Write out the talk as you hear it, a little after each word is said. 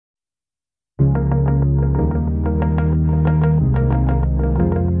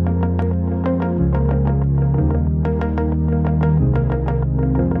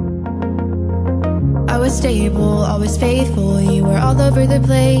stable, always faithful. You were all over the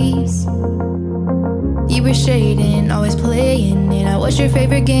place. You were shading, always playing, and I was your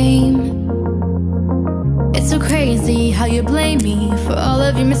favorite game. It's so crazy how you blame me for all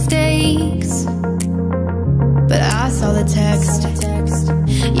of your mistakes. But I saw the text,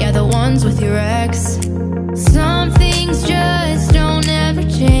 yeah, the ones with your ex. Some things just don't ever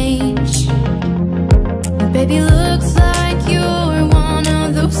change. Baby, looks like you're one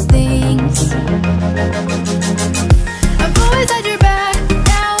of those things. I've always had your back,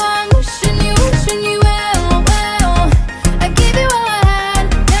 now I'm wishing you well, well. I gave you all I had,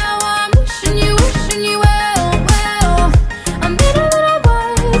 now I'm wishing you well, well. I'm better than I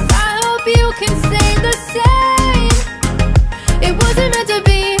was, I hope you can say the same. It wasn't meant to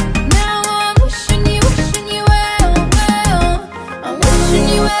be, now I'm wishing you well, well. I'm wishing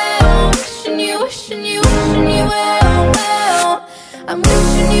you well, wishing you well, well. I'm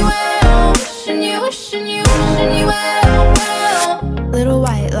wishing you well, wishing you well, well. Little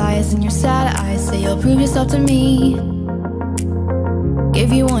white lies in your sad eyes say you'll prove yourself to me.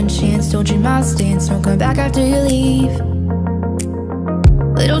 Gave you one chance, told you my stance, don't come back after you leave.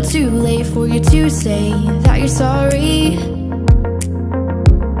 Little too late for you to say that you're sorry.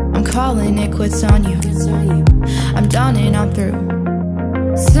 I'm calling it quits on you. I'm done and I'm through.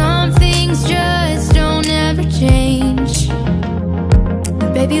 Some things just don't ever change.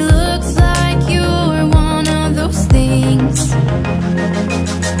 Baby, looks like you're one of those things.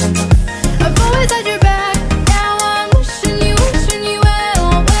 I've always had your back, now I'm wishing you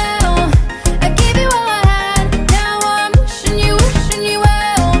well, well. I gave you all I had, now I'm wishing you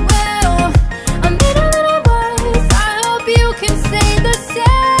well, well. I'm better than I was, I hope you can say the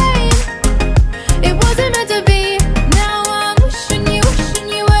same. It wasn't meant to be, now I'm wishing you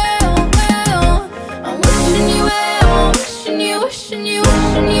well, well. I'm wishing you well, wishing you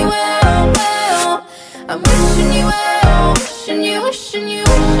well, well. I'm wishing you well, wishing you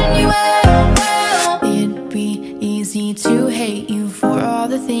well, well. It'd be easy to hate you for all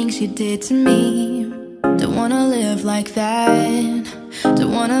the things you did to me. Don't wanna live like that,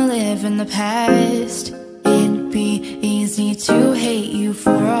 don't wanna live in the past. It'd be easy to hate you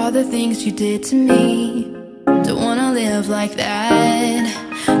for all the things you did to me. Don't wanna live like that,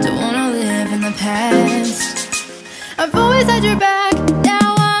 don't wanna live in the past. I've always had your back,